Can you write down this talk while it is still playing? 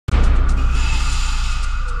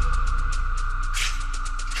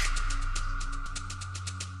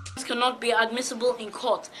cannot be admissible in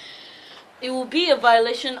court. It will be a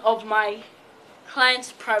violation of my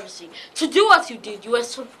client's privacy. To do what you did, you were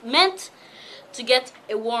meant to get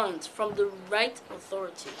a warrant from the right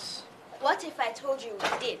authorities. What if I told you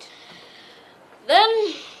we did? Then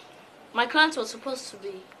my client was supposed to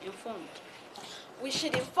be informed. We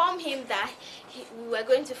should inform him that we were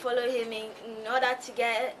going to follow him in order to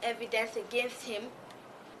get evidence against him.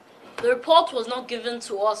 The report was not given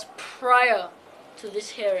to us prior to this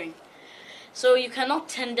hearing, so you cannot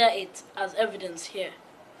tender it as evidence here.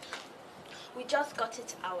 We just got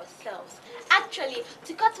it ourselves. Actually,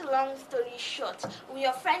 to cut a long story short,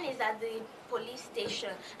 your friend is at the police station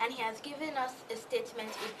and he has given us a statement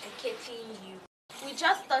implicating you. We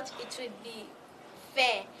just thought it would be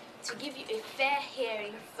fair to give you a fair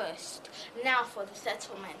hearing first. Now for the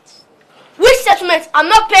settlement. Which settlement? I'm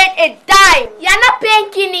not paying a dime. You're not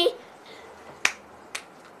paying Kenny.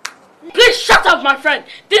 Please shut up, my friend.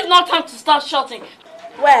 This is not time to start shouting.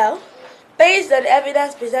 Well, based on the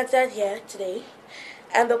evidence presented here today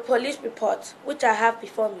and the police report which I have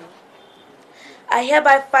before me, I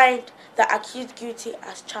hereby find the accused guilty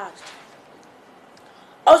as charged.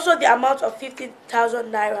 Also, the amount of 50,000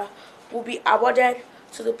 naira will be awarded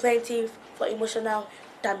to the plaintiff for emotional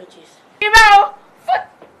damages. Hero, 50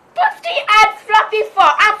 and floppy for,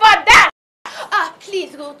 and for that! Ah,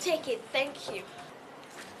 please, we'll take it. Thank you.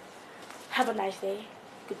 Have a nice day.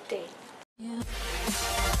 Good day.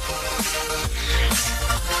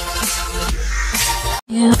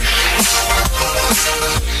 Yeah.